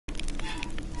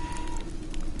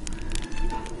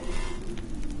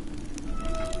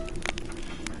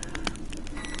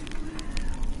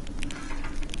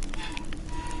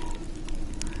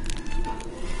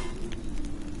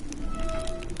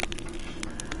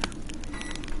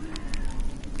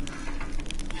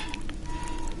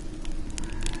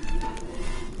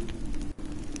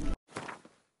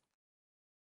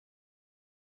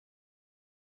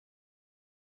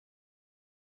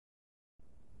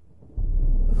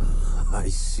I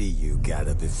see you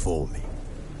gather before me.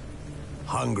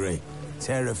 Hungry,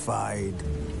 terrified,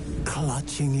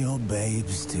 clutching your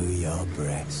babes to your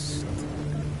breast.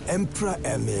 Emperor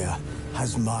Emir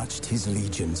has marched his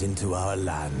legions into our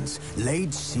lands,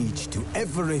 laid siege to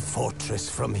every fortress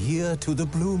from here to the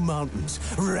Blue Mountains.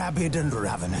 Rabid and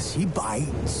ravenous, he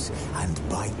bites and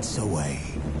bites away.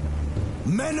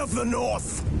 Men of the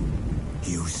North,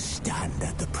 you stand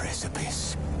at the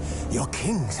precipice. Your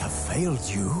kings have failed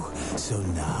you, so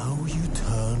now you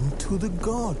turn to the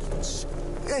gods.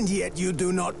 And yet you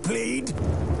do not plead.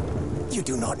 You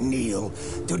do not kneel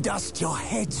to dust your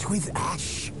heads with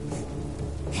ash.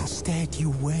 Instead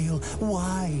you wail,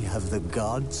 why have the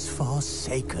gods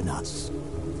forsaken us?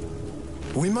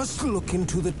 We must look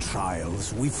into the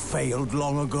trials we failed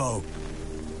long ago.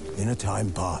 In a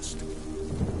time past,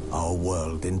 our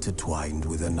world intertwined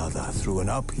with another through an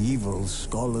upheaval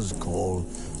scholars call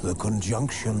the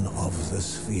conjunction of the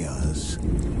spheres.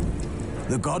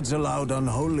 The gods allowed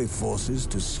unholy forces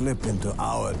to slip into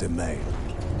our domain.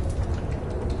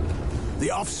 The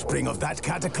offspring of that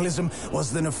cataclysm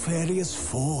was the nefarious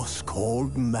force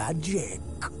called magic.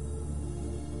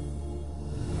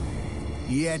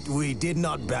 Yet we did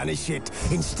not banish it,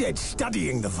 instead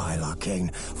studying the vile arcane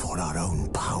for our own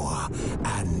power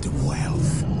and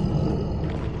wealth.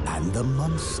 And the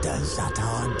monsters at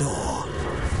our door,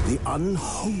 the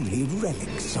unholy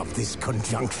relics of this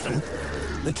conjunction.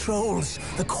 The trolls,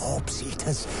 the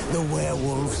corpse-eaters, the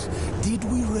werewolves. Did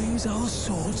we raise our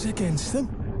swords against them?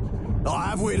 Or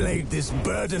have we laid this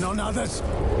burden on others?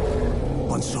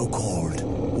 On so-called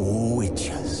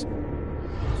witches.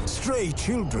 Stray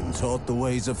children taught the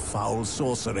ways of foul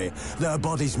sorcery, their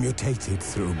bodies mutated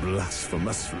through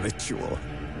blasphemous ritual.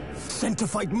 Sent to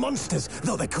fight monsters,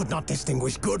 though they could not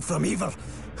distinguish good from evil.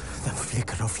 The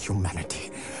flicker of humanity,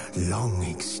 long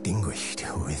extinguished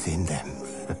within them.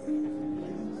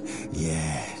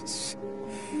 Yes,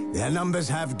 their numbers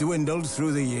have dwindled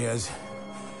through the years.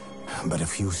 But a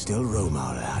few still roam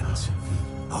our lands,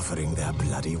 offering their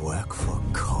bloody work for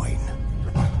coin.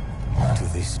 To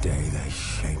this day, they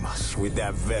shame us with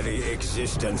their very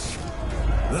existence.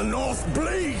 The North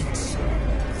bleeds,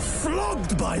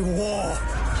 flogged by war.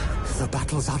 The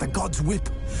battles are the gods' whip,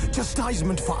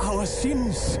 chastisement for our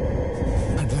sins.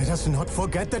 And let us not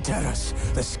forget the terrors,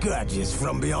 the scourges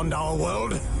from beyond our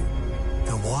world.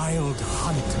 The wild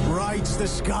hunt rides the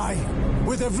sky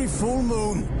with every full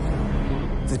moon.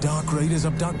 The Dark Raiders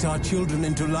abduct our children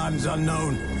into lands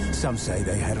unknown. Some say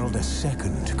they herald a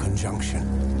second conjunction.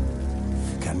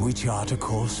 Can we chart a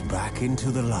course back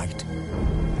into the light?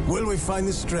 Will we find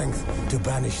the strength to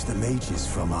banish the mages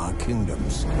from our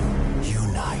kingdoms?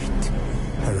 Unite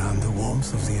around the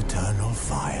warmth of the eternal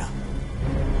fire.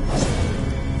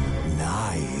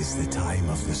 Nigh is the time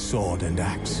of the sword and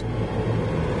axe.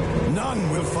 None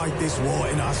will fight this war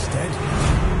in our stead.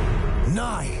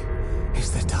 Nigh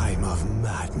is the time of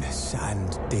madness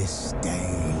and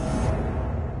disdain.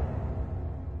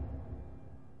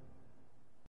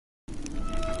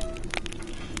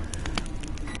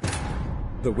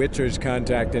 The Witcher's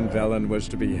contact in Velen was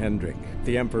to be Hendrik,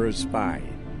 the Emperor's spy.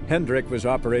 Hendrik was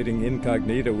operating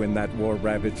incognito in that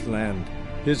war-ravaged land.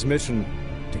 His mission,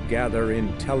 to gather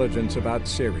intelligence about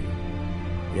Ciri.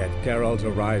 Yet Geralt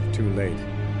arrived too late.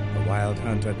 The Wild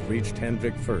Hunt had reached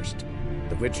Hendrik first.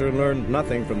 The Witcher learned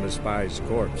nothing from the spy's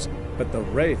corpse, but the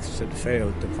Wraiths had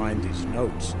failed to find his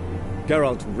notes.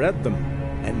 Geralt read them,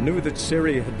 and knew that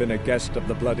Ciri had been a guest of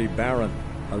the Bloody Baron,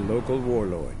 a local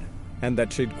warlord, and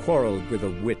that she'd quarreled with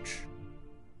a witch.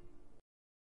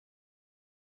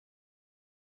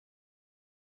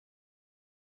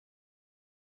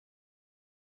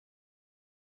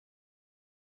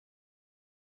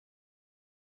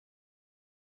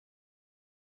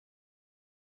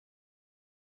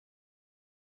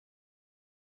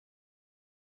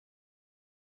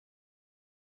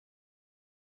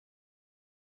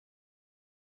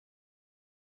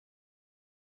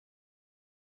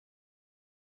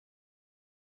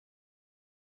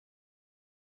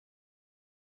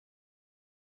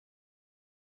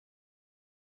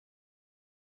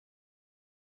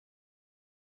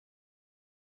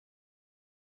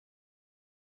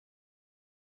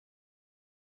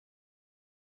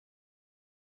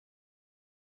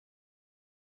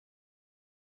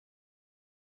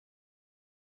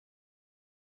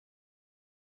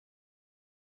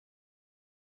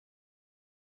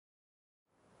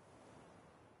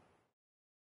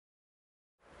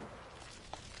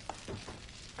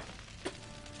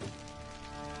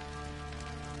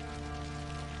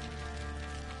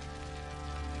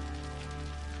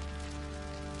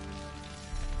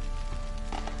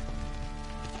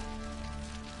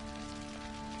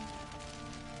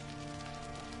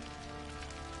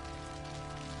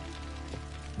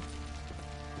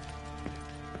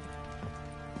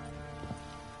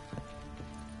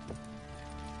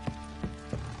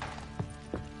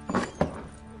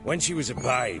 When she was a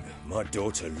babe, my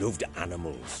daughter loved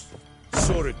animals.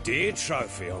 Saw a deer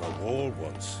trophy on a wall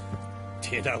once.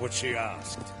 Do you know what she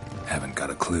asked? Haven't got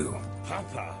a clue.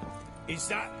 Papa, is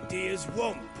that deer's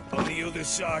wump on the other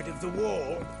side of the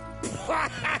wall? Little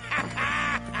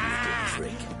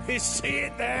freak. You see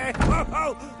it there?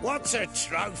 Oh, what's a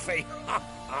trophy?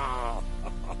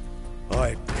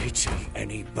 I pity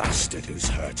any bastard who's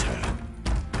hurt her.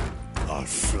 I'll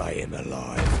flay him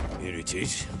alive. Here it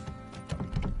is.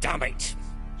 Damn it!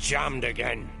 Jammed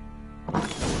again.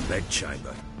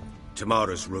 Bedchamber.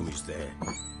 Tamara's room is there.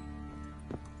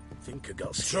 Think I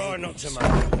got Try not to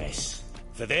make a mess.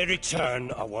 For their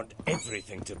return, I want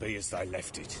everything to be as they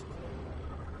left it.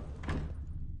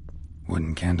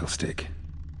 Wooden candlestick.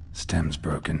 Stem's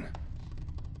broken.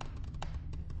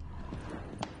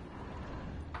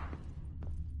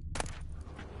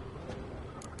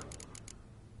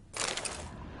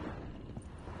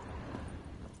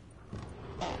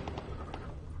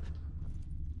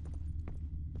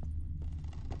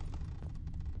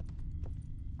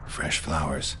 Fresh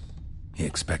flowers. He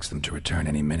expects them to return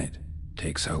any minute.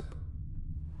 Takes hope.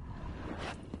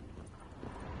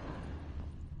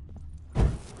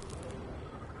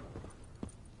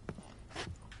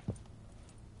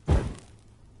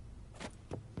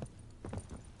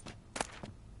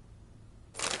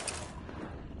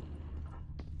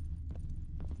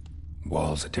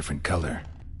 Walls a different color.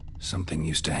 Something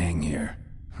used to hang here.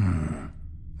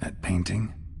 That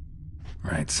painting?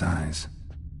 Right size.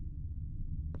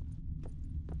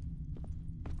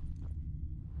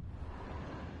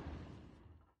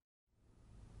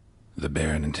 The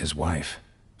Baron and his wife.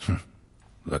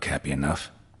 Look happy enough.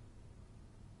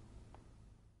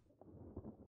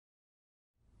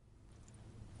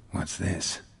 What's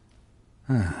this?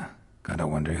 Gotta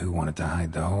wonder who wanted to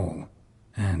hide the hole.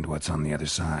 And what's on the other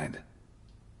side.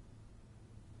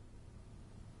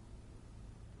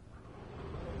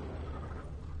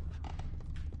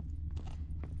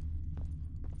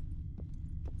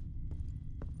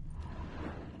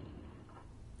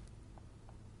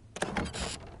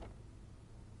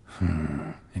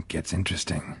 It gets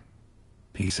interesting.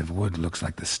 Piece of wood looks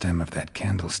like the stem of that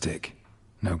candlestick.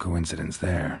 No coincidence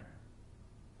there.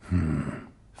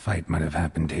 Fight might have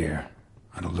happened here.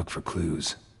 Ought to look for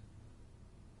clues.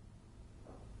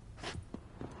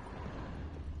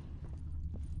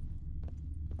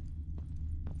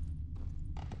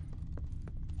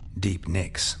 Deep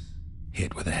nicks.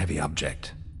 Hit with a heavy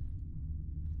object.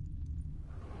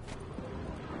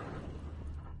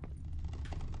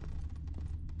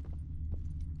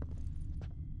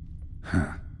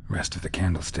 Rest of the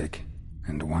candlestick.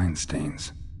 And wine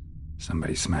stains.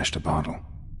 Somebody smashed a bottle.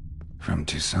 From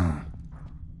Toussaint.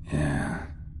 Yeah,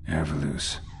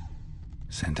 Herveloos.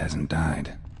 Scent hasn't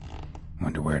died.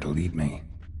 Wonder where it'll lead me.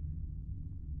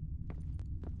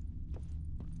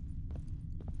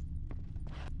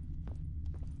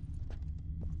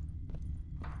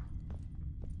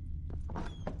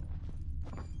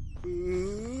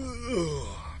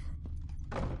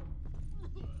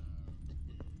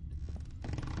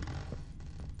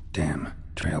 Damn,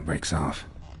 trail breaks off.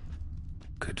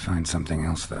 Could find something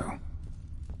else, though.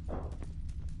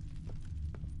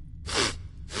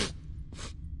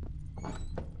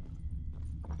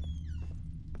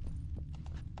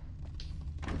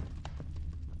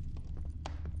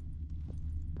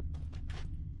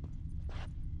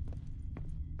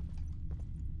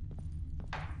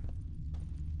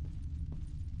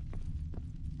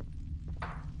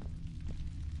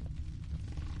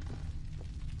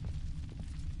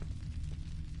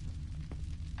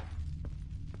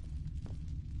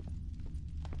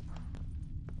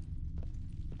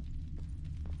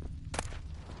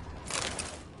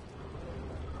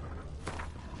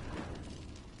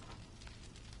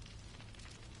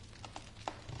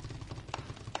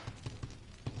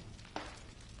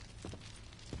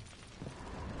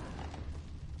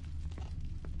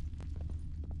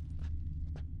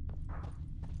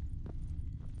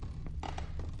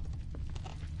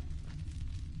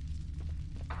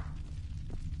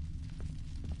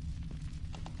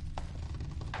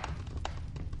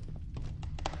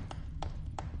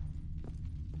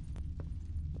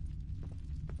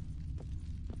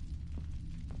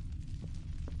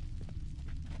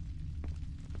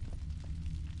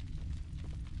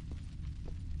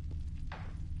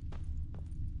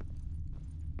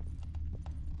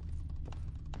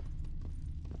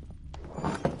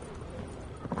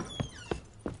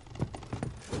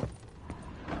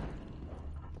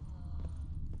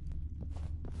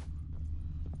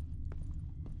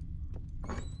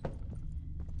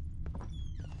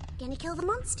 Gonna kill the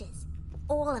monsters.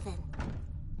 All of them.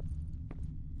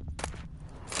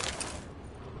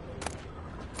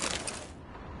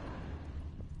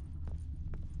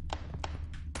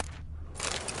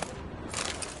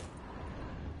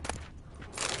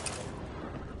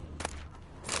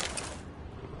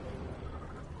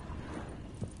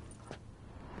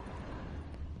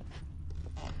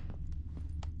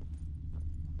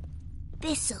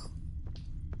 Thistle.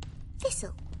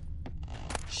 Thistle.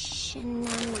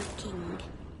 Shenanacking.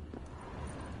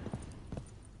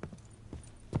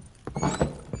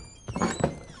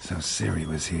 So Siri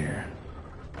was here.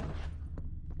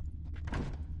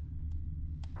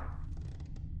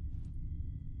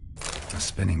 A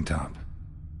spinning top.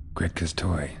 Gretka's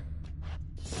toy.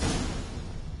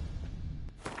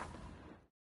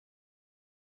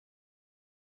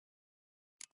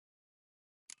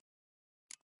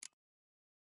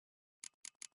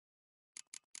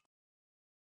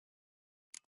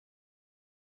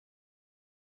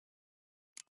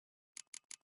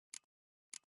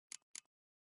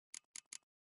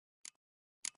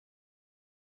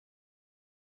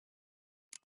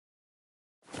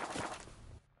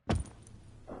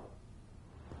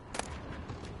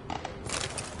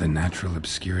 The Natural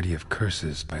Obscurity of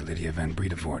Curses by Lydia van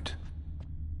Bredevoort.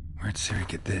 Where'd Siri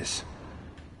get this?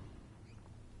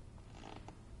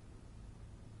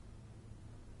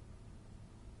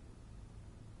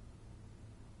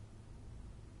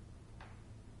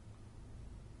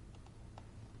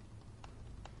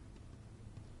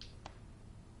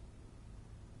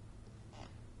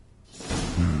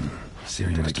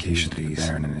 Siri dedication to the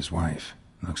Baron and his wife.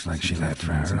 Looks like she left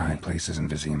friends in high places in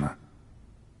Vizima.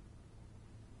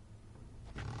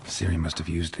 Siri must have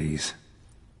used these.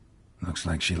 Looks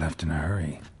like she left in a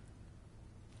hurry.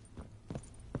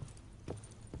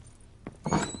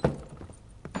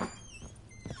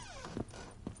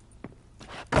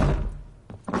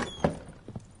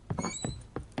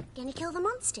 Gonna kill the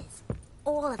monsters?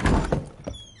 All of them.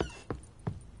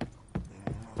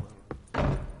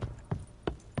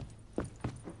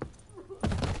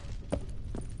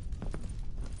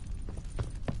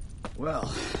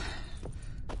 Well,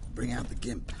 bring out the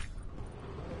gimp.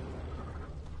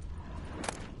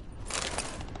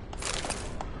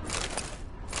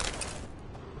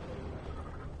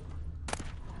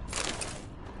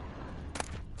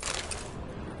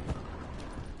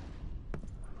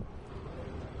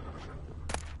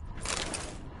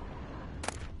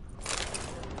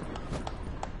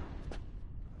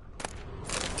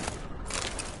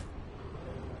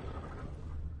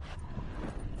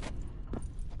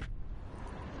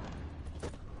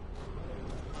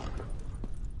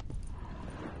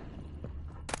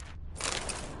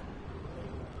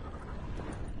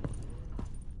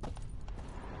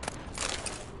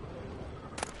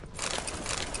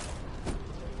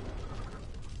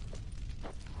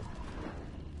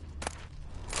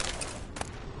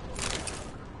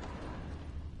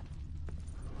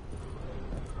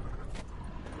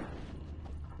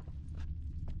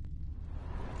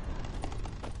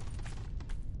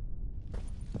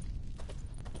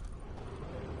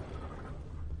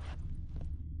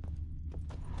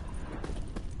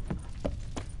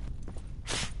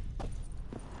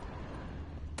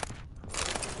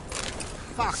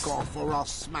 Fuck off or I'll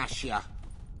smash ya.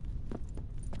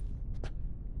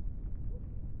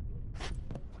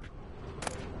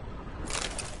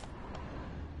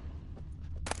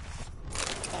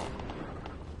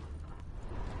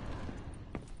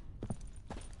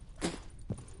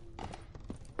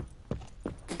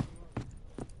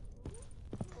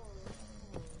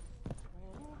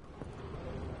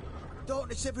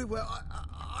 Darkness everywhere.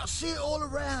 I see it all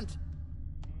around.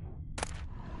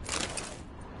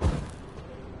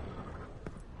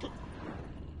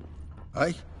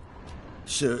 Hey?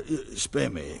 Sir, spare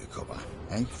me a copper,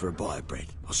 eh? For a bite of bread.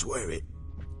 I swear it.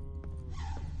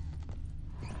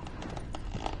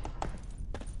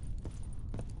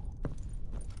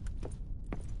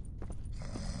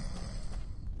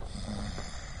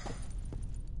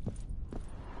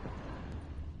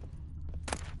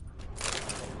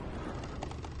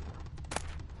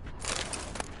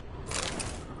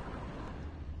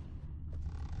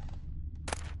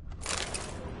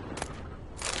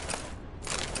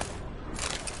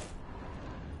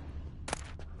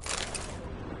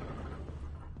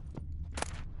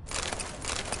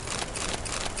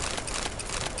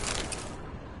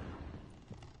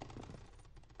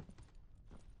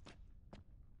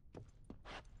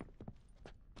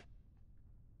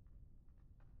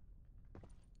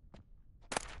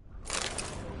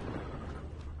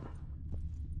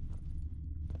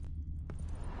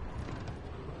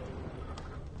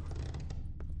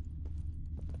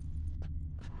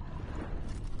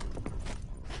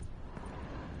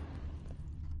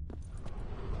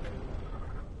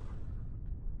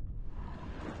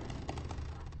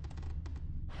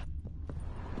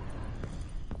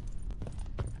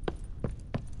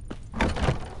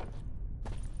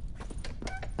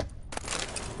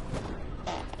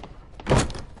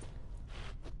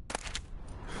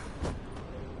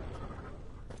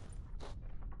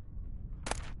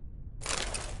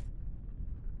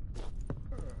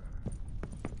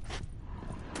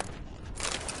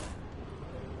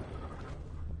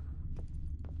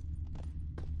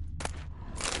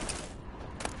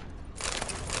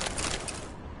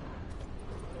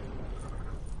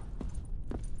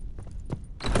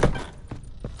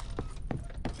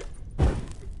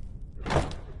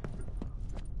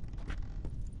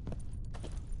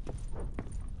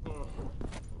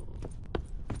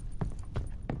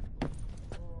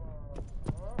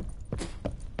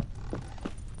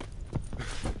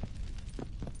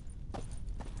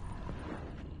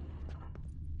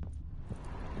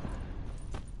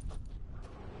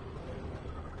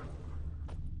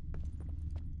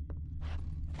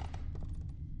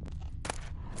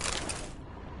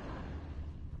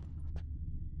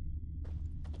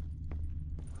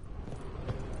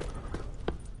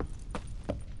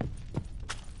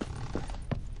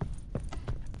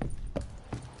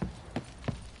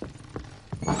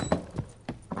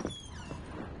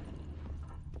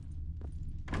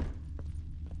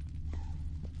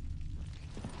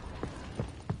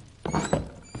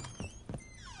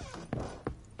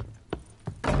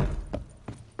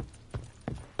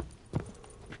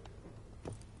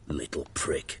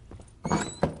 prick.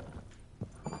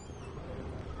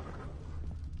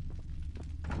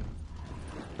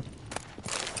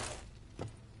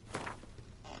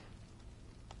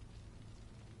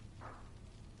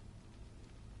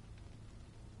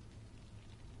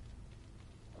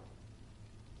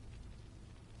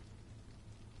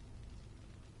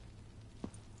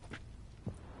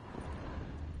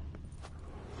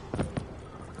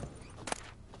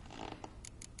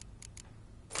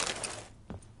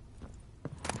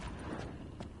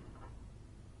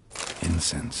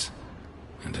 Incense.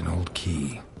 And an old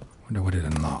key. Wonder what it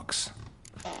unlocks.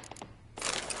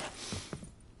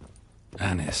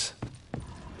 Anise.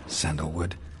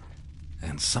 Sandalwood.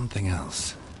 And something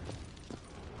else.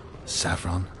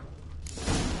 Saffron.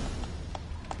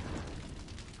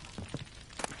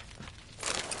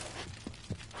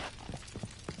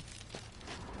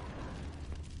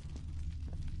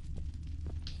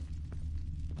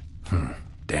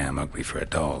 Damn ugly for a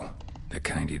doll. The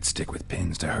kind you'd stick with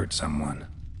pins to hurt someone.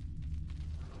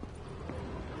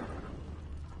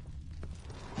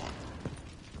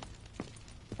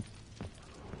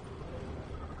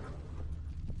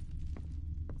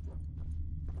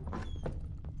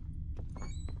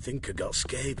 Think I got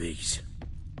scabies.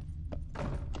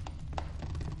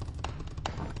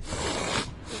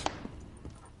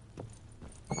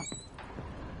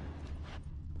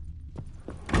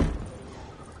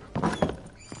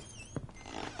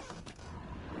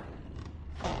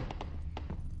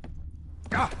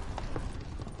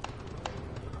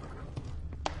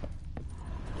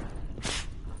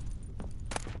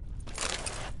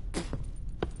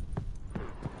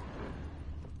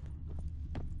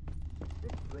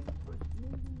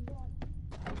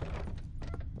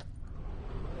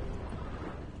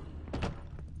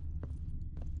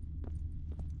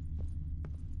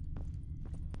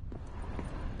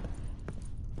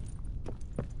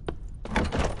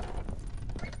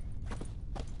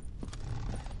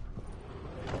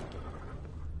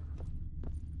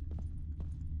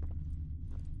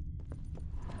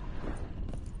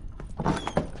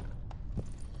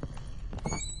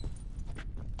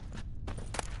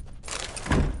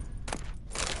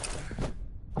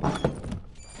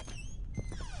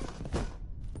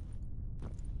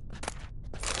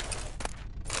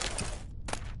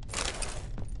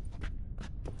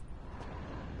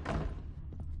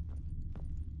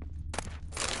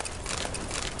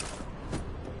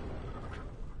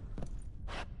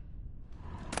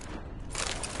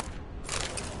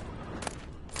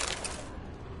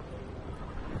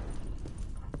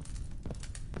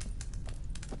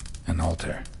 An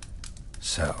altar.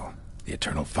 So, the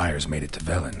eternal fires made it to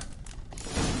Velen.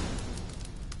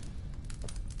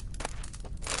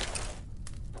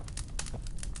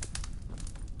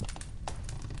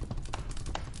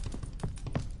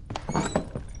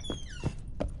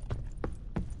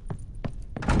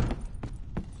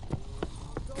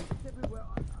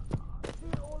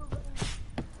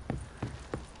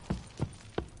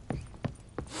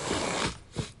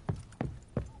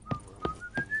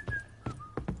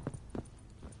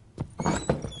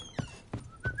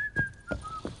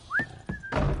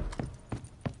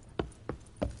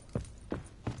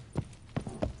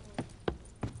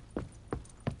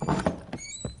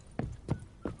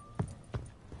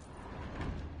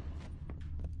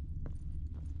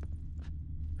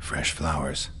 Fresh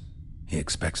flowers. He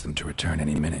expects them to return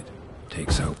any minute.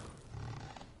 Takes hope.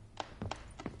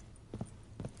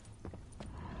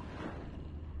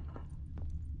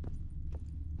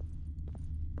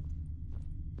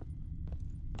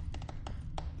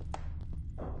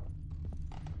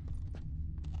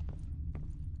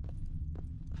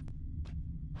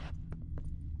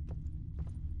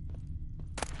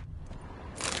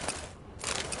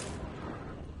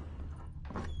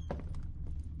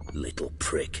 Little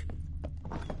prick.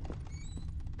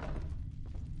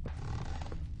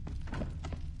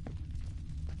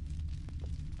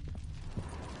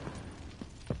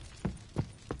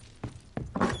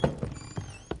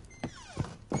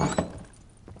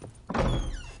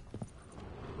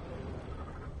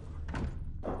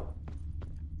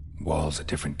 Walls a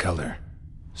different color.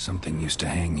 Something used to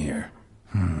hang here.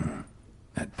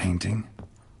 That painting?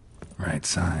 Right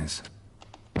size.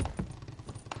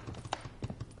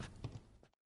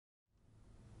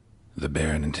 The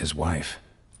Baron and his wife.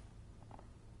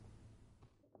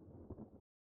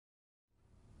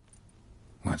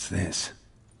 What's this?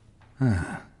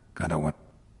 Gotta what?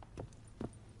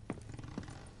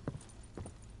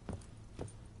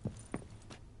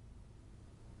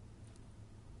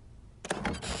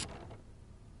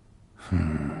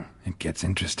 It gets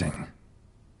interesting.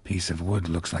 Piece of wood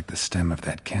looks like the stem of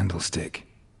that candlestick.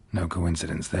 No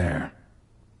coincidence there.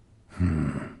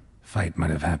 Fight might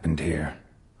have happened here.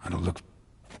 Ought to look...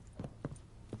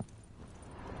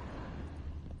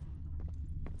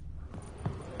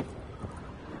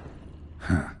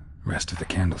 Rest of the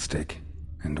candlestick.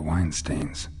 And wine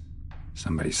stains.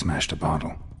 Somebody smashed a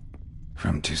bottle.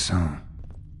 From Toussaint.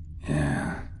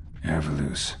 Yeah,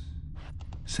 Herveloos.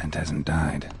 Scent hasn't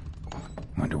died.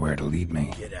 Wonder where it'll lead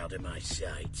me. Get out of my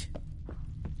sight.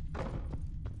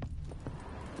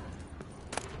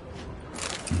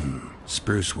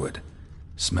 Spruce wood.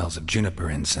 Smells of juniper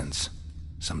incense.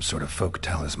 Some sort of folk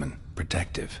talisman.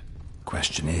 Protective.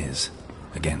 Question is,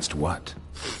 against what?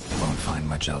 Won't find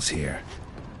much else here.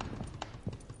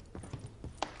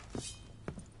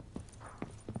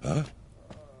 Huh?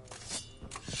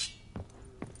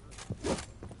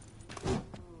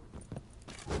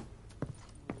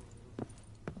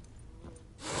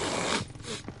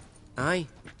 Aye.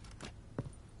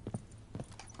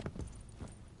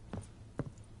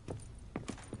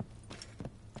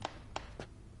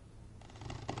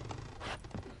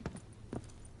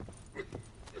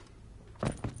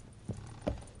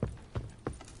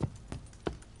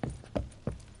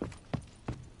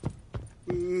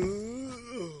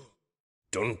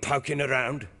 Done poking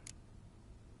around?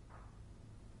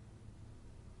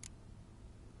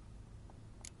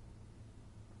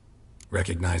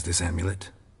 Recognize this amulet?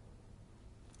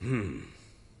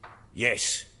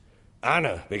 Yes.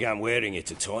 Anna began wearing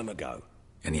it a time ago.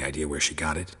 Any idea where she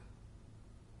got it?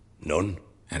 None.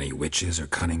 Any witches or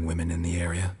cunning women in the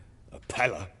area? A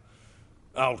Pella.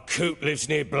 Old Coot lives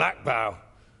near Blackbow.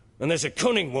 And there's a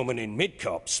cunning woman in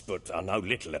Midcops, but I know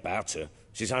little about her.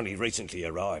 She's only recently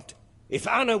arrived. If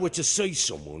Anna were to see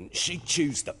someone, she'd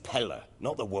choose the Pella,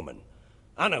 not the woman.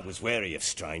 Anna was wary of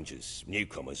strangers,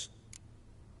 newcomers.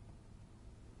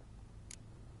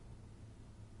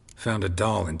 Found a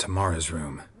doll in Tamara's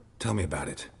room. Tell me about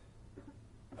it.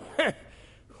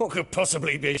 What could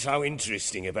possibly be so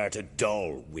interesting about a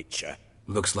doll, Witcher?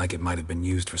 Looks like it might have been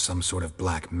used for some sort of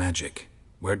black magic.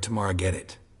 Where'd Tamara get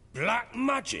it? Black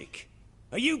magic?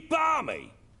 Are you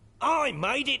balmy? I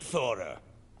made it for her.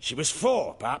 She was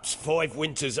 4, perhaps 5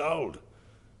 winters old.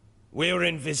 We were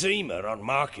in Vizima on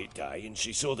market day, and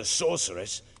she saw the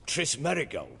sorceress, Triss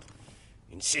Merigold.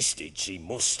 Insisted she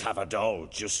must have a doll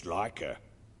just like her.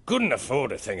 Couldn't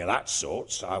afford a thing of that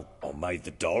sort, so I made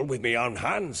the doll with my own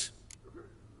hands.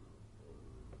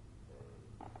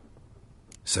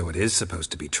 So it is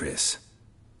supposed to be Triss.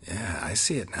 Yeah, I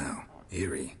see it now.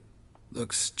 Eerie.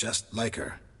 Looks just like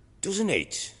her. Doesn't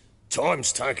it?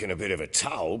 Time's taken a bit of a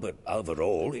toll, but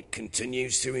overall it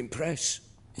continues to impress.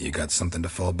 You got something to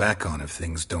fall back on if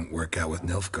things don't work out with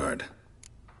Nilfgaard.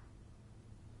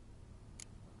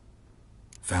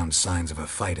 Found signs of a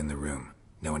fight in the room.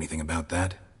 Know anything about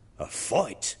that? A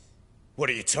fight? What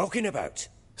are you talking about?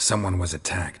 Someone was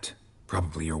attacked.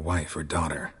 Probably your wife or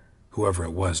daughter. Whoever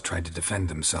it was tried to defend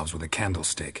themselves with a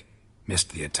candlestick.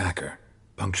 Missed the attacker.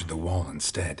 Punctured the wall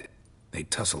instead. They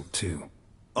tussled too.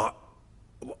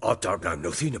 I don't know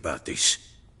nothing about this.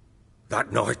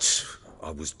 That night,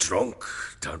 I was drunk.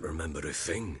 Don't remember a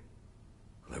thing.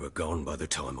 They were gone by the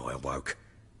time I awoke.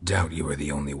 Doubt you were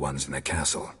the only ones in the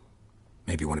castle.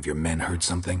 Maybe one of your men heard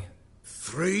something?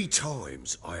 3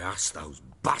 times I asked those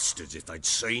bastards if they'd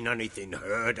seen anything,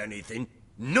 heard anything.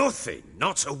 Nothing,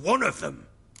 not a one of them.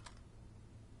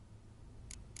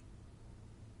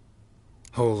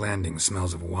 Whole landing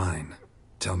smells of wine.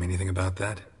 Tell me anything about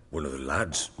that? One of the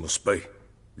lads, must be.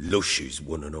 Lushes,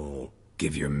 one and all.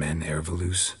 Give your men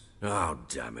Herveloos? Oh,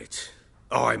 damn it.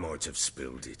 I might have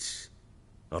spilled it.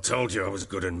 I told you I was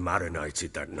good and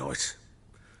marinated that night.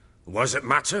 What does it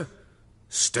matter?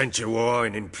 Stench of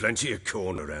wine in plenty of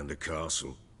corn around the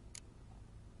castle.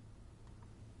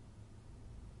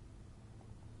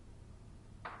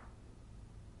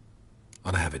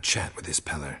 Ought to have a chat with this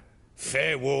Peller.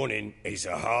 Fair warning, he's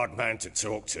a hard man to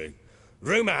talk to.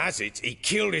 Rumour has it he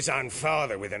killed his own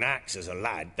father with an axe as a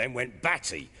lad, then went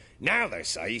batty. Now they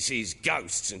say he sees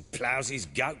ghosts and ploughs his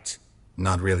goat.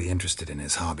 Not really interested in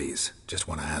his hobbies. Just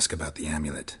want to ask about the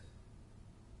amulet.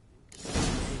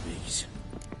 Babies.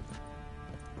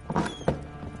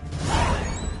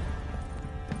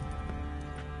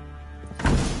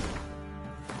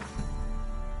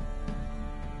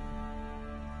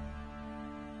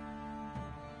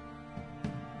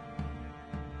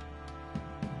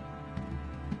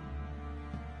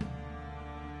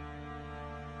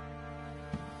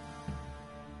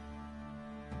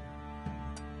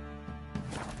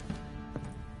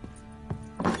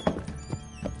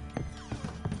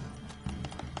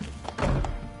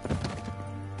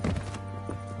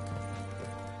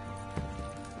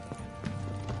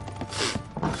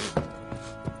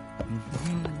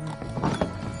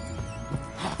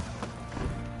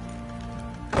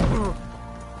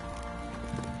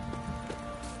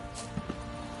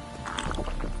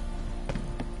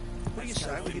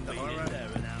 say we get the high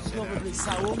road. Probably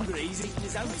so hungry he's eating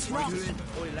his own slop.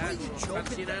 Boy, lad,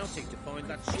 fancy an outing to find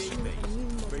that sheep.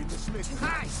 Been the Smith.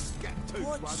 Hey! Get two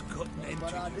What's one. cutting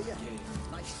into you?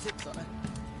 Nice tips on it.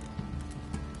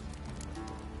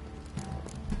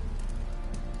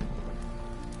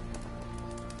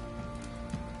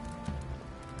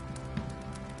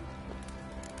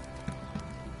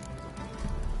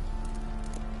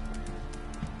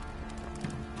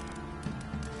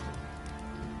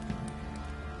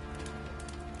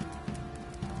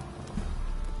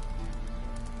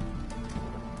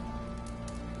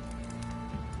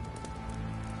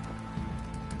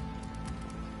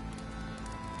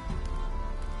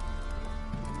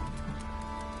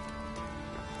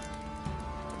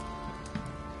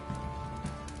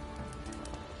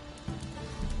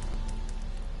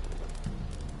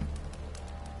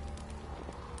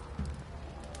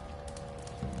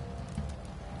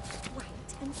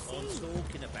 And I'm see.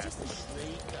 talking about the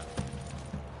sneaker.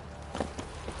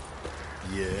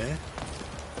 Yeah?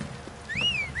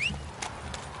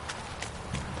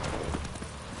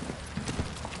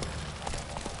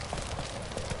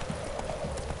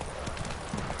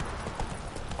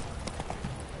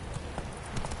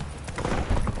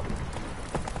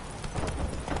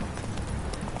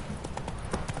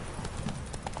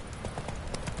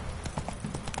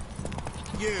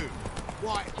 You,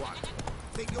 white one.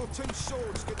 Think your two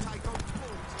swords could take on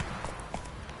taunt?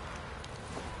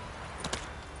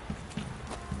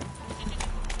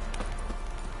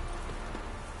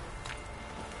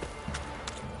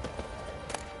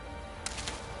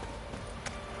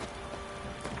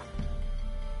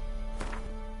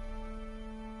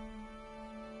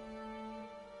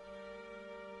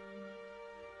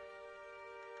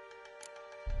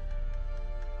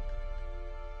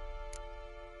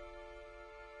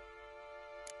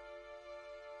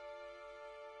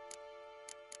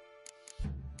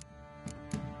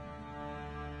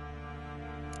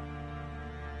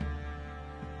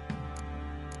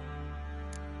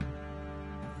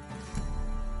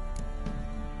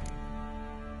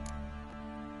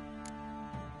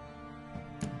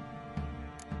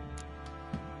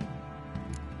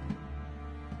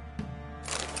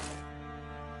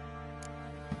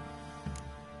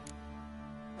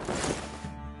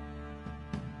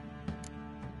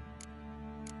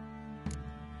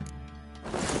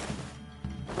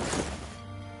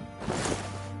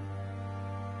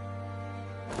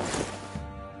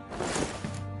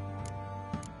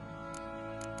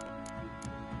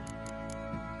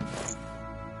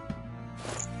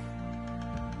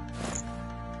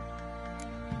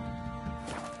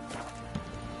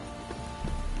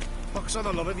 Pox on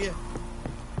a lot of you.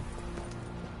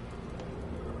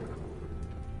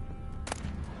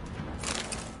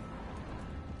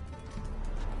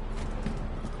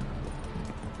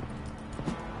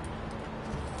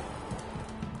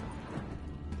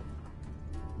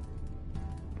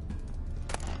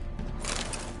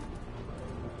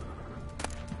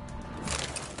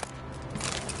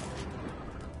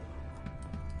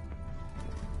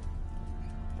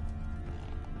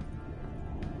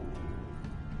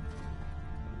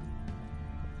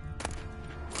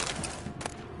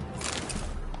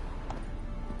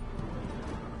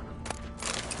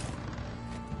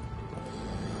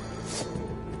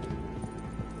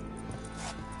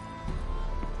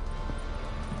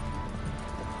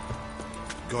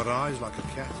 Got eyes like a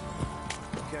cat.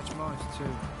 Catch mice too.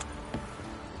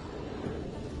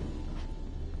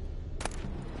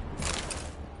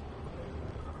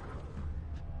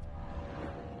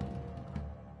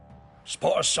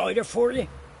 Spot of cider for you?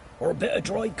 Or a bit of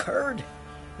dry curd?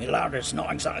 Me lad, it's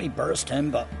not exactly bursting,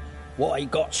 but what I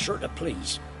got's sure to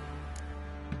please.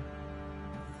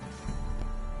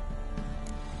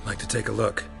 Like to take a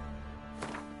look.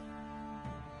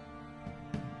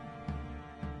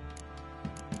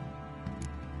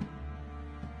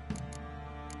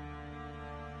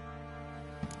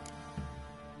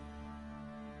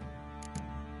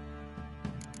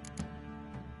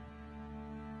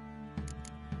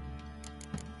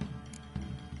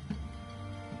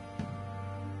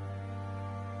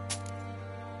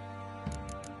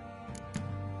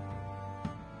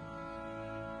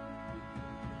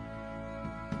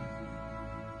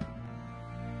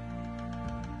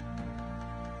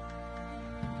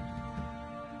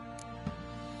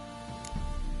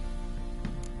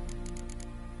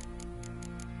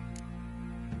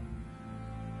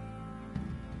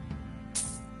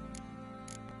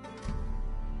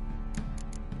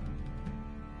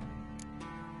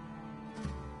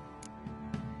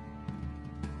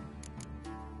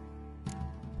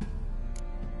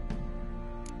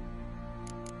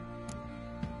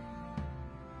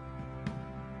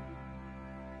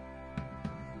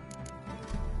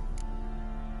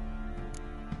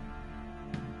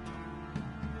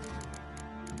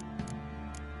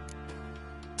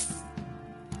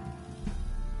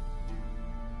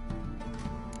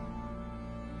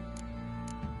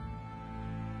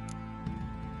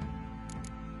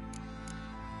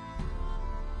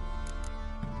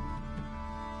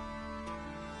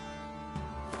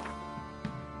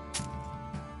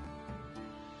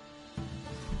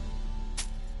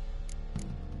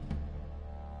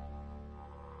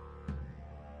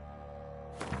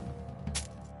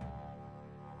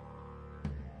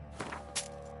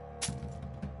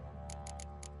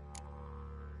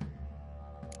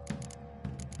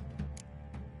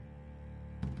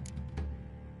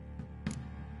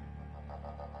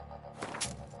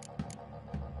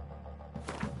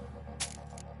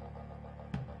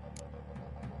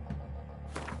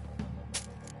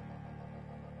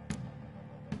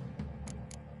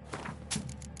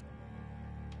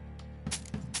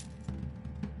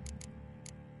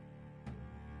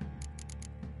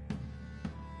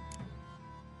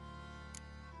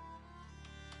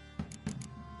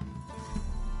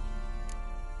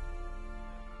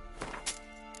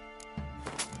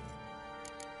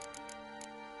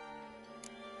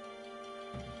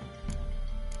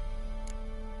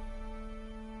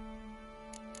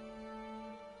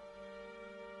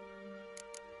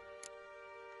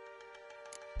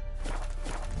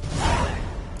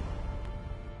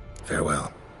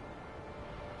 Farewell.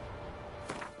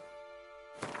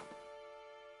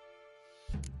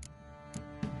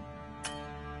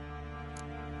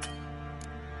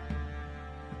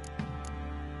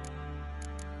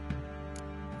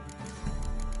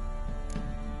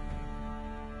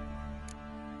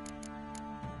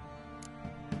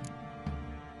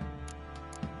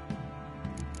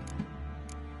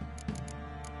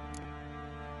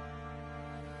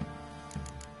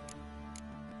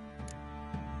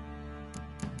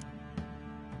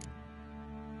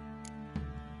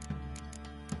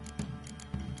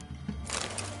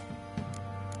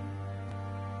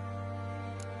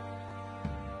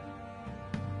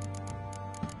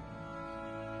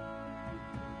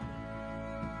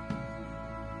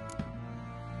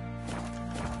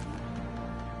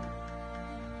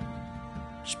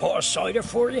 Spot a cider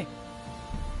for you?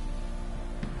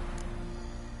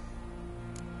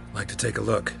 Like to take a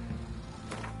look.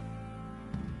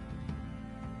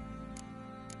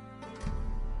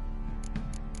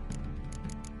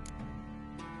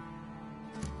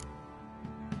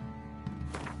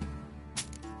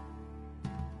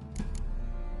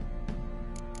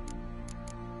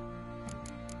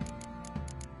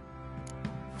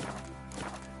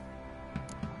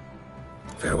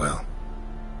 Farewell.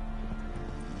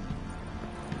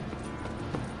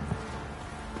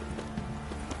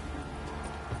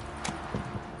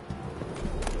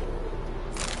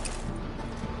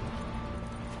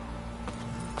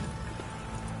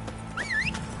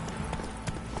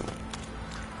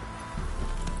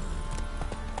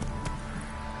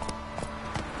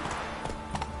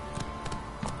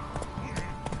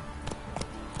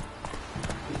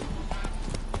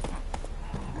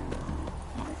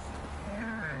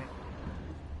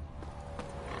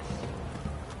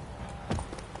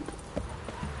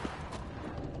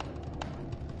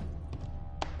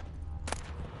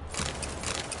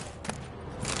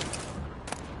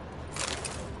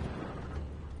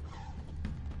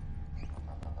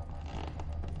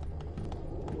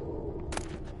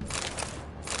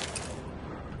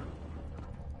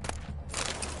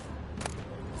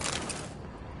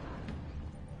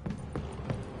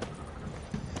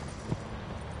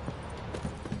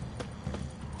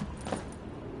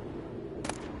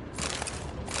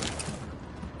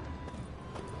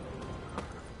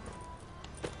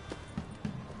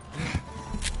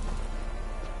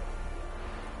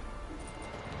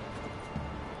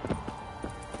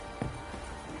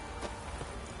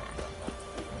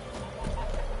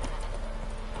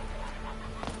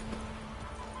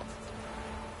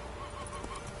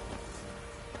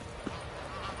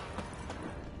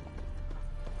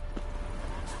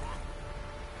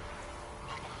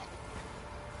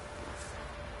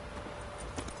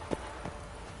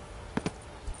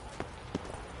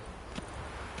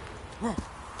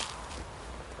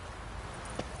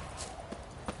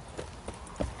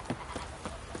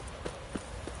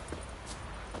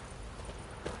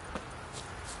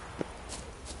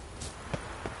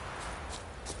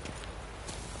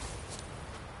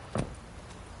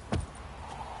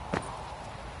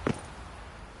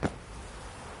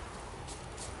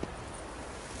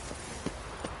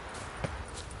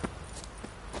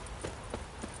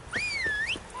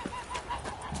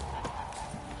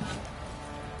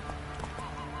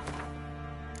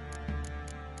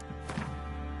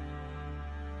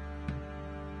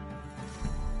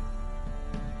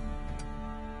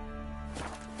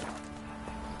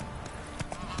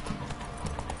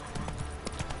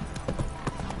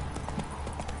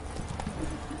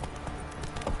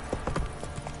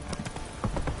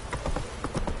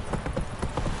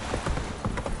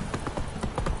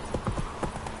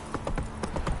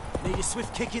 Need a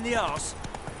swift kick in the arse?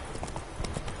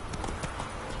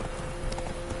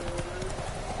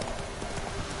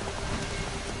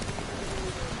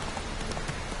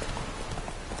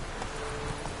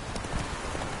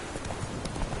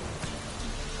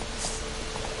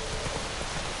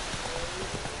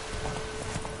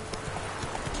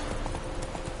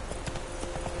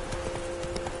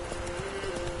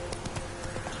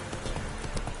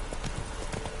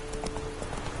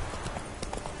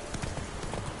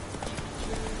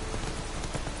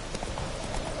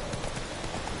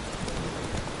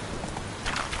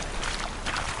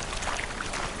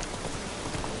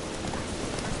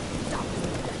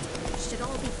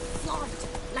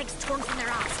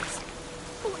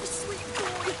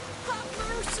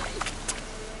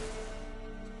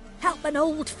 An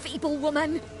old feeble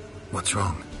woman. What's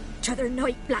wrong? T'other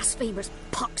night blasphemers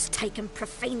pox take and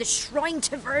profane the shrine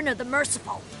to Verna the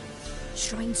Merciful.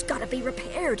 Shrine's gotta be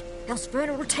repaired, else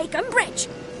Verna will take umbrage.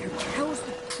 Our cows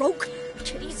will croak, our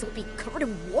kitties will be covered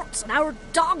in warts, and our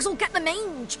dogs will get the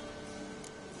mange.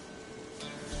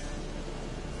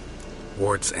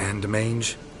 Warts and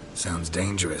mange? Sounds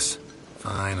dangerous.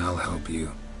 Fine, I'll help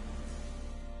you.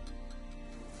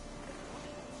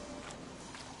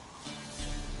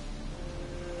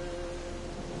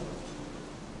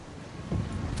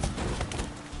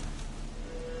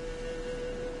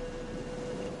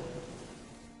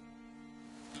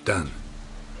 Done.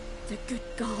 The good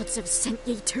gods have sent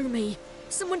ye to me.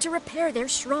 Someone to repair their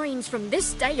shrines from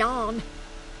this day on.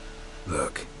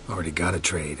 Look, already got a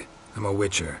trade. I'm a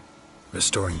witcher.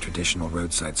 Restoring traditional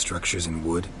roadside structures in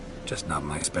wood, just not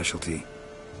my specialty.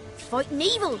 Fighting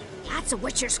evil, that's a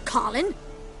witcher's calling.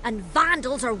 And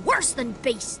vandals are worse than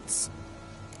beasts.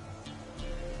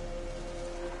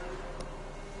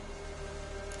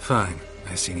 Fine.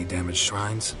 I see any damaged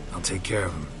shrines, I'll take care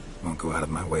of them. Won't go out of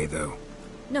my way, though.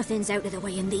 Nothing's out of the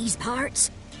way in these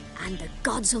parts, and the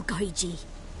gods will guide ye.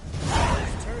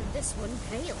 Turn this one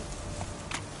pale.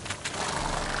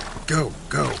 Go,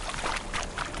 go.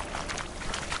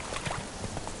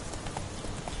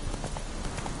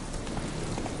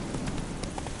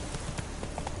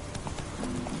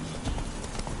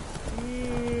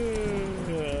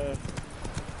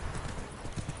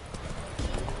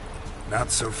 Not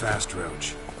so fast,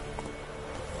 Roach.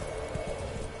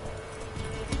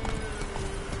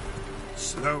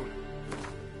 Slow.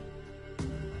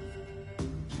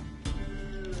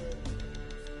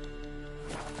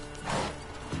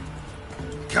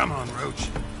 Come on, Roach.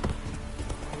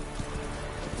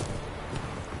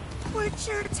 What's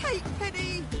your take,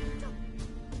 Penny?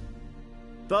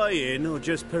 Buy in or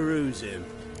just peruse him?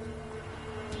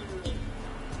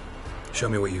 Show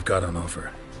me what you've got on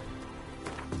offer.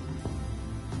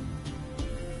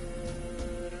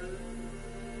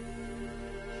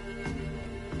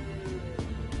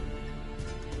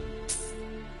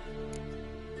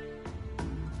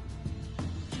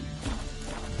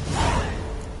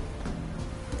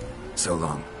 So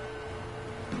long.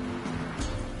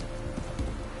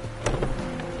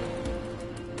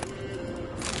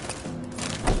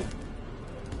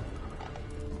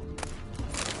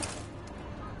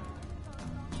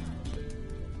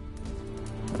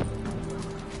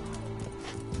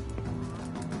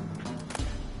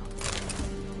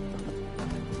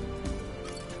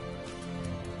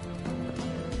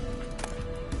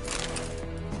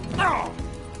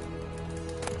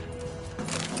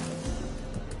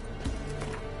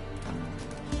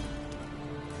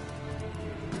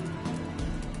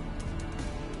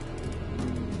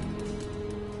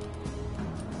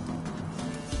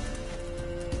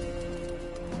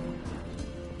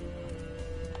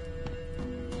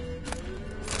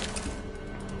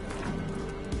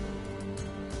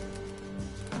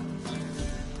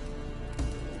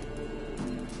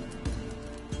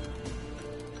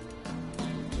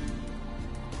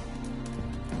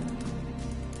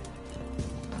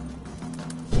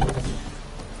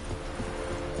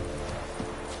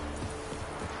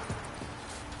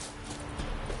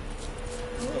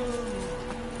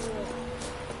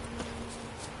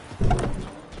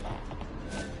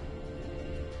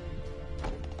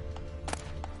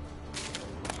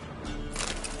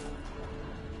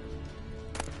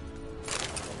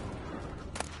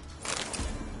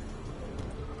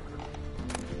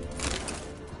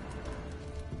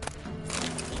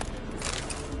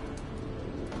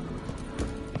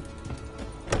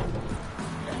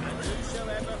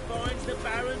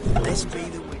 Let's be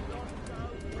the winner.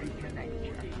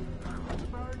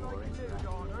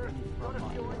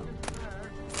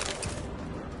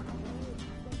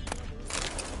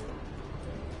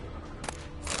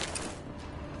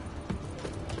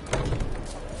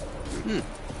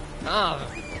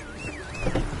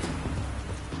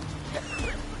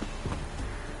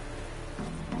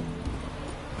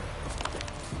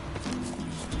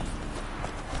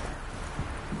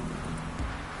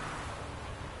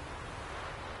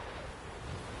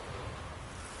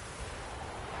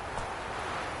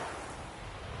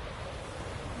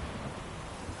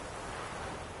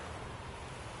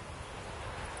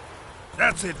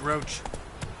 That's it, Roach.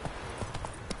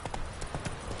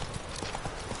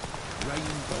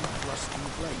 Rainbow rusty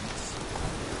blades.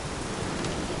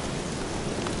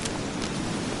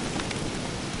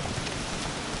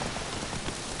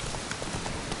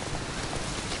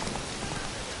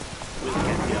 We'll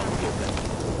get the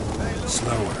argument.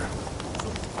 Slower.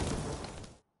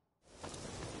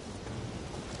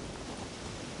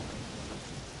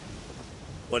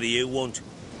 What do you want?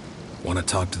 Want to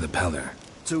talk to the Peller.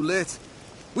 Too late.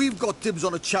 We've got dibs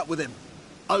on a chat with him.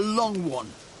 A long one.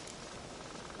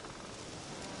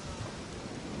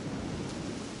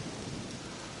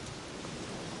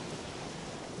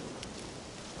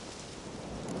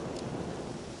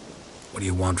 What do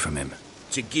you want from him?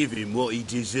 To give him what he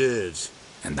deserves.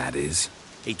 And that is?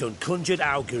 He done conjured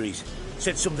auguries.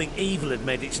 Said something evil had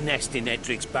made its nest in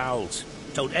Edric's bowels.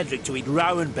 Told Edric to eat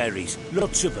rowan berries,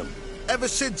 lots of them. Ever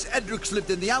since Edric's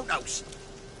lived in the outhouse.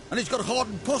 And he's got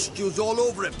hardened pustules all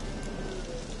over him.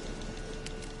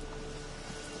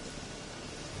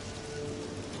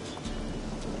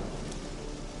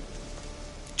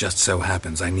 Just so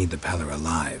happens I need the Peller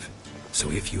alive.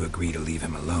 So if you agree to leave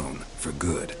him alone, for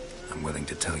good, I'm willing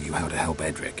to tell you how to help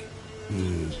Edric.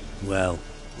 Well,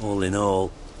 all in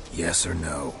all... Yes or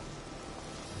no?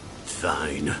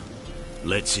 Fine.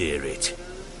 Let's hear it.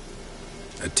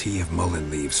 A tea of mullein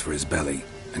leaves for his belly,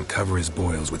 and cover his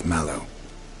boils with mallow.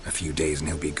 A few days and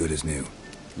he'll be good as new.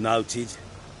 Noted.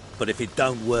 But if it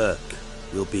don't work,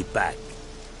 we'll be back.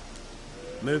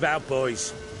 Move out,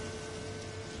 boys.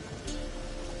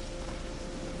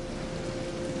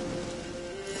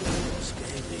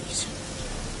 Scabies.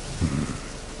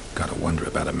 Gotta wonder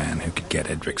about a man who could get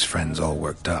Edric's friends all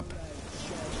worked up.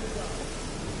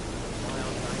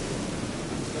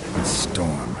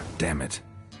 Storm, damn it.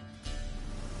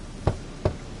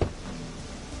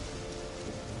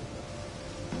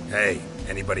 Hey,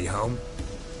 anybody home?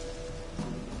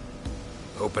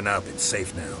 Open up, it's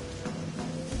safe now.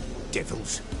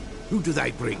 Devils. Who do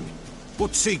they bring?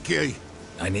 What seek ye?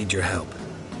 I need your help.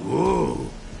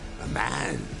 Oh, a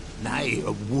man, nay,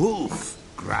 a wolf,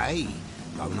 grey,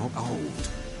 though not old.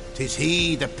 'Tis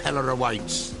he the Peller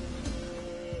awaits.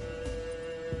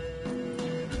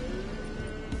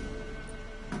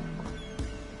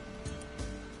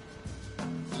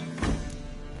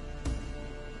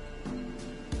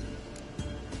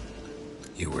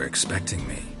 You were expecting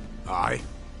me. Aye,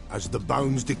 as the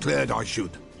bones declared I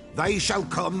should. They shall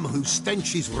come whose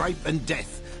stench is rape and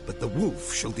death, but the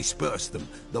wolf shall disperse them,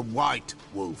 the white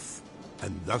wolf.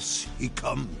 And thus he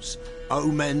comes.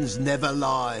 Omens never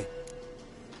lie.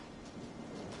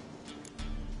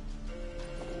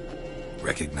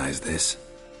 Recognize this?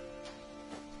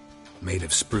 Made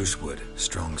of spruce wood,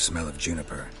 strong smell of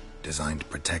juniper, designed to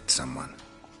protect someone.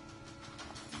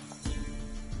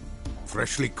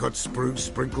 Freshly cut spruce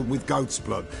sprinkled with goat's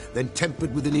blood, then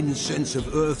tempered with an incense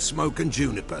of earth, smoke and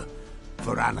juniper.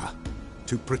 For Anna,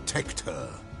 to protect her.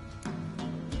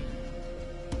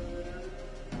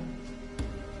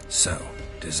 So,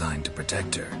 designed to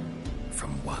protect her. From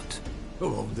what?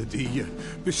 Oh, the dear.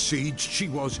 Besieged she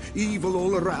was, evil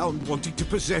all around, wanting to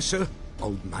possess her.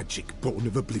 Old magic, born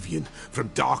of oblivion, from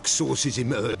dark sources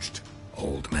emerged.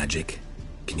 Old magic?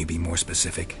 Can you be more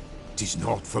specific? 'Tis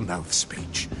not for mouth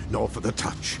speech, nor for the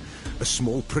touch. A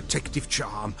small protective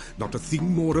charm, not a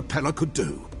thing more a Peller could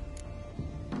do.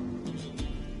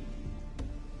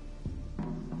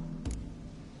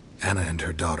 Anna and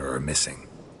her daughter are missing.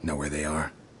 Know where they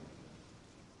are?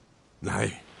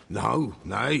 Nay,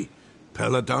 nay.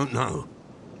 Peller don't know.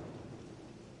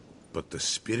 But the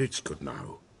spirits could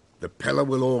know. The Peller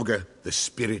will augur, the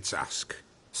spirits ask.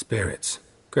 Spirits?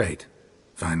 Great.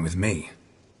 Fine with me.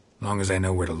 Long as I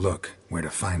know where to look, where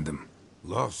to find them.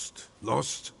 Lost,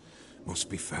 must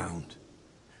be found.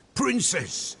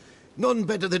 Princess! None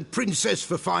better than Princess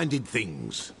for finding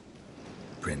things.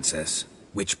 Princess?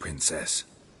 Which princess?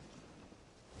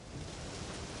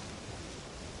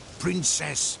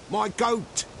 Princess, my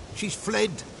goat! She's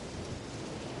fled.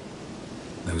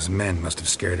 Those men must have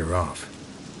scared her off.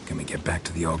 Can we get back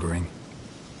to the auguring?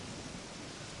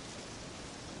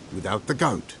 Without the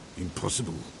goat,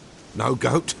 impossible. No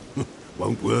goat,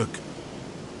 won't work.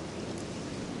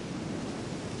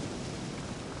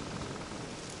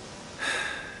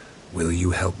 Will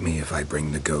you help me if I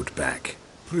bring the goat back?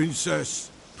 Princess,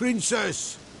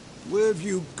 where have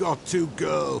you got to,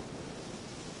 girl?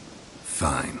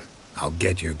 Fine, I'll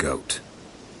get your goat.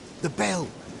 The bell,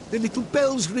 the little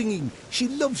bell's ringing. She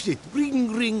loves it.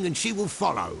 Ring, ring, and she will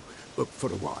follow. But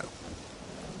for a while.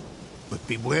 But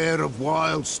beware of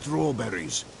wild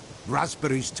strawberries.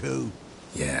 Raspberries, too.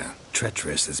 Yeah,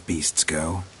 treacherous as beasts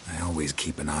go. I always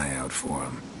keep an eye out for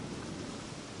them.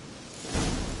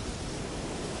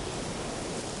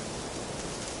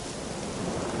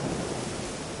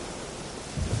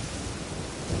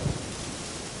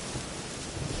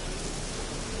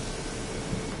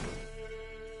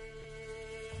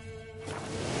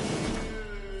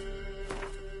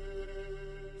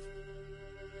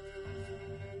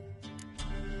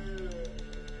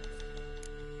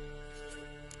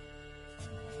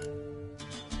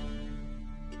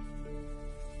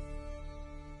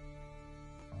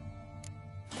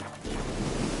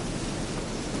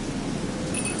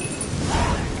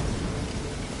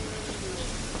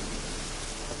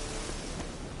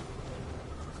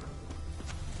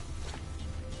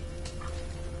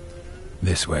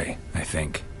 This way, I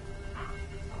think.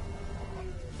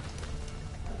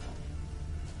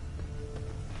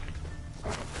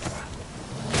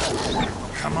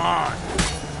 Come on.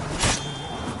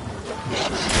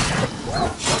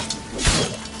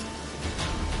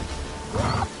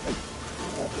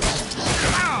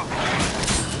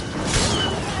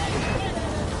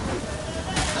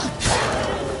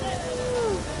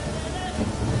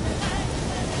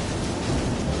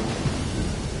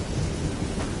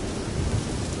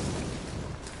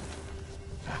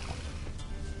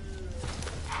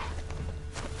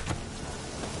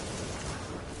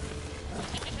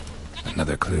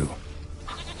 Another clue.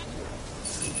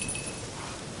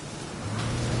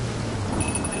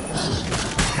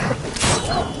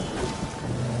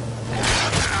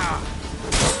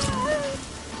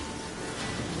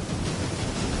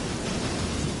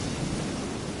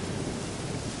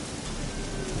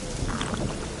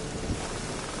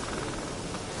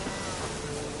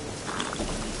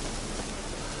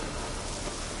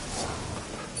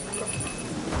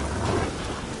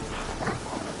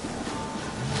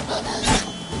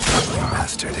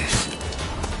 Mastered it.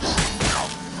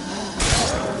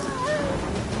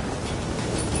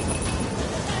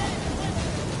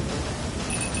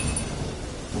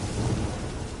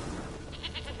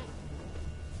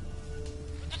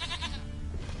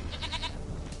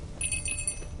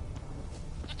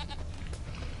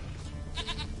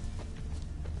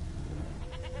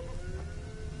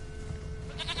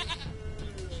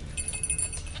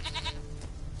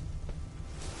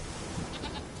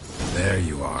 There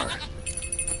you are.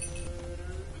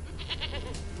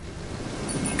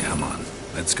 Come on,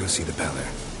 let's go see the Peller.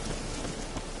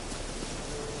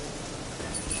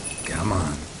 Come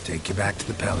on, take you back to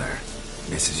the Peller.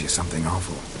 Misses you something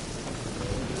awful.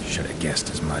 Should have guessed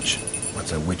as much.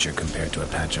 What's a witcher compared to a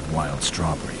patch of wild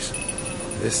strawberries?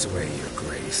 This way, your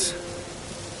grace.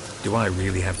 Do I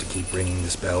really have to keep ringing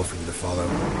this bell for you to follow?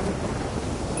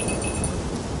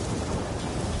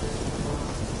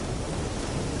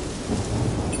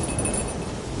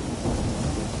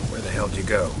 Where the hell did you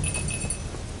go?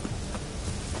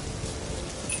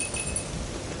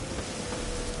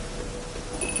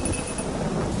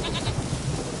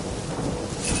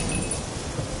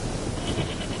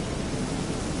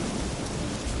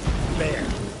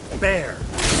 Bear!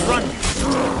 Run!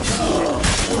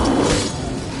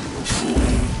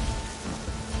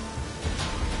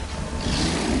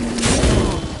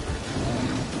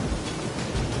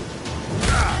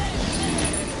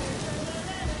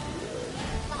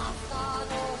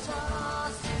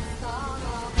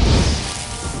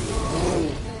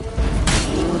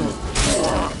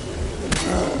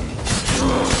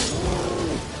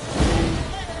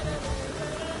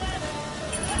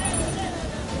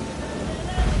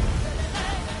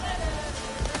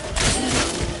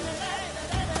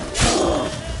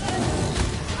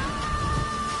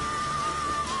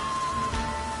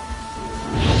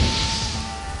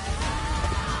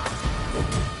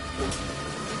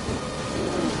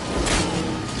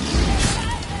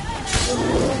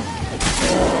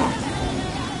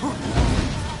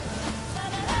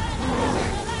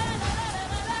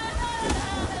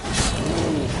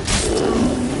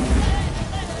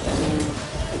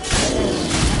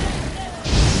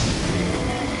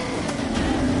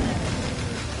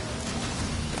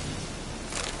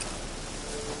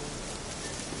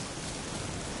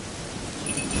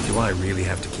 Do I really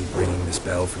have to keep ringing this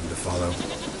bell for you to follow?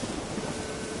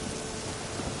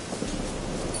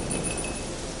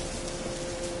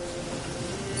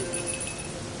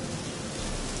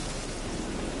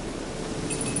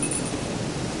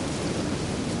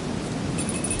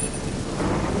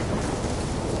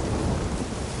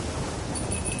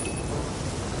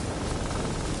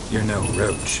 You're no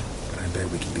roach, but I bet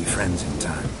we can be friends in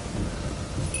time.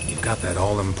 You've got that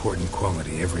all-important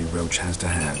quality every roach has to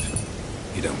have.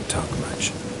 You don't talk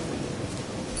much.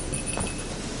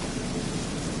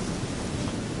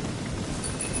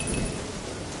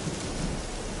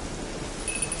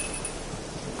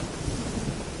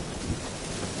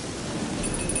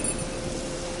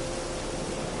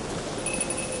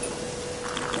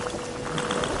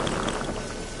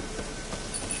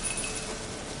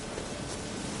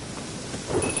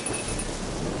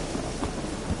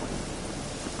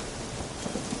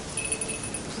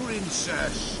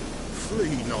 Princess,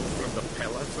 flee not from the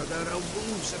Peller, for there are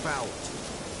wolves about.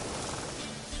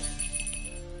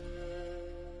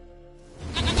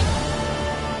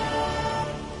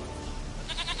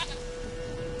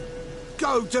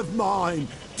 Goat of mine,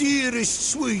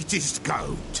 dearest, sweetest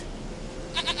goat.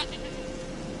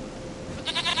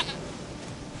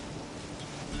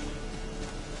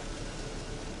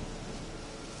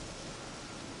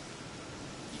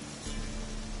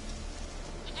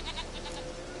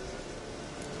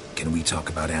 Can we talk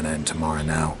about Anna and Tamara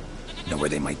now? Know where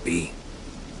they might be?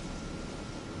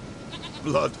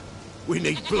 Blood. We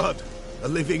need blood. A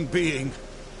living being.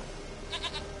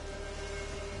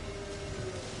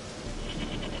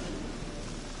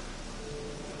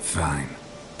 Fine.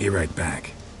 Be right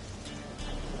back.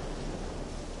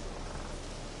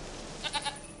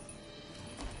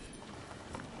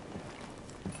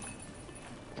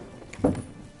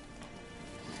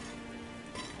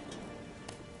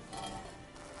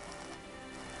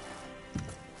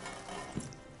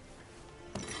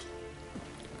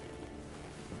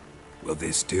 Will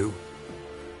this do?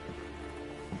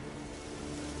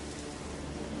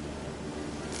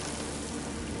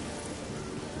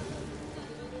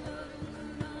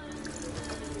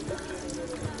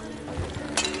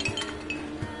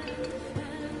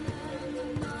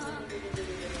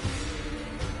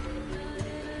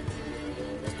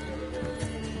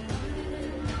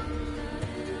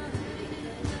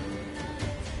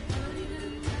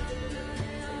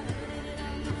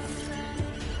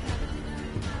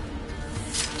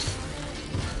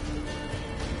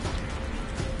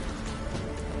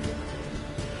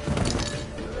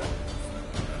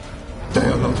 They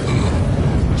are not here.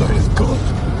 There is God.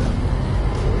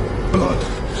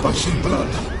 Blood. I see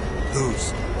blood.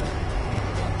 Whose?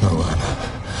 No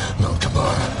Anna. No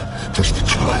Tamara. Just a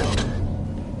child.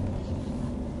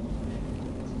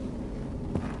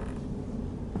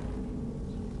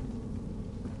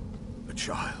 A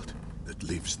child that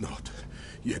lives not,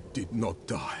 yet did not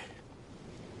die.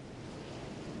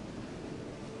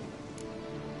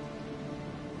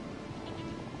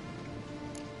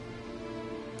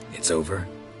 It's over?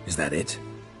 Is that it?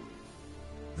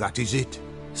 That is it.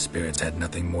 Spirits had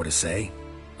nothing more to say?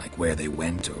 Like where they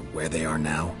went or where they are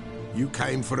now? You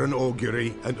came for an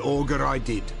augury, and augur I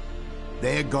did.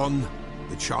 They're gone,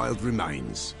 the child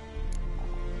remains.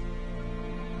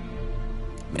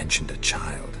 Mentioned a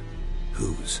child.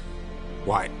 Whose?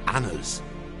 Why, Anna's.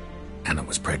 Anna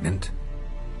was pregnant?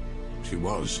 She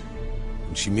was,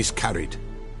 and she miscarried.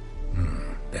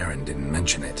 Baron didn't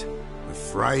mention it.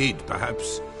 Afraid,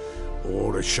 perhaps,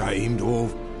 or ashamed, or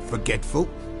forgetful.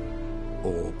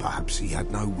 Or perhaps he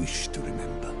had no wish to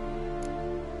remember.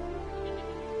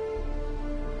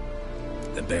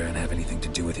 The Baron have anything to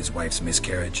do with his wife's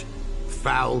miscarriage?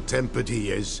 Foul-tempered he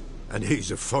is, and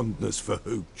he's a fondness for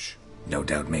hooch. No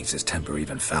doubt makes his temper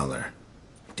even fouler.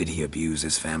 Did he abuse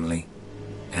his family?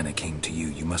 Anna came to you.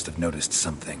 You must have noticed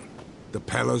something. The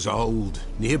Pella's old,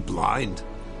 near blind,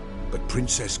 but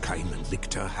Princess came and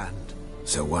licked her hand.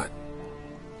 So what?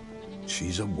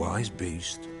 She's a wise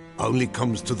beast. Only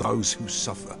comes to those who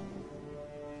suffer.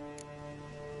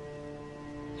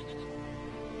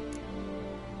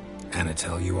 Anna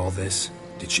tell you all this?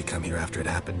 Did she come here after it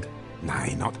happened?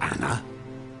 Nay, not Anna.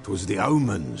 'Twas the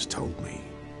omens told me.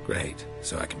 Great,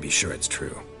 so I can be sure it's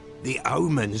true. The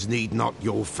omens need not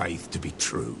your faith to be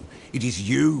true. It is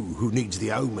you who needs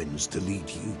the omens to lead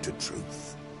you to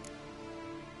truth.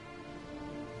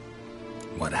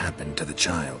 What happened to the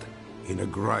child? In a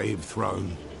grave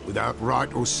thrown, without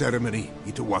rite or ceremony,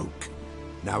 it awoke.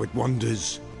 Now it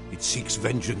wanders, it seeks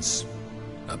vengeance.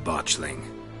 A botchling.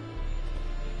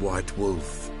 White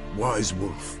wolf, wise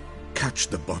wolf, catch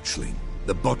the botchling.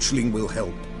 The botchling will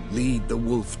help, lead the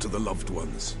wolf to the loved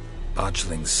ones.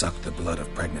 Botchlings suck the blood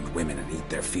of pregnant women and eat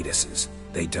their fetuses.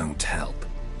 They don't help.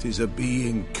 'Tis a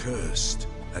being cursed,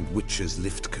 and witches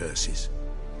lift curses.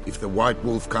 If the white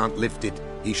wolf can't lift it,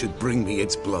 he should bring me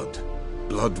its blood.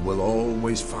 Blood will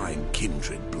always find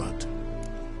kindred blood.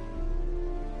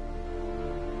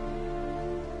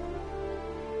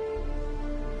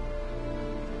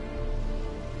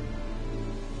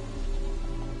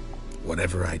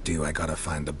 Whatever I do, I gotta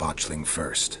find the botchling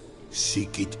first.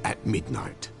 Seek it at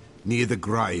midnight, near the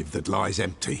grave that lies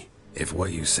empty. If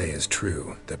what you say is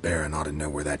true, the Baron ought to know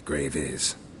where that grave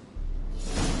is.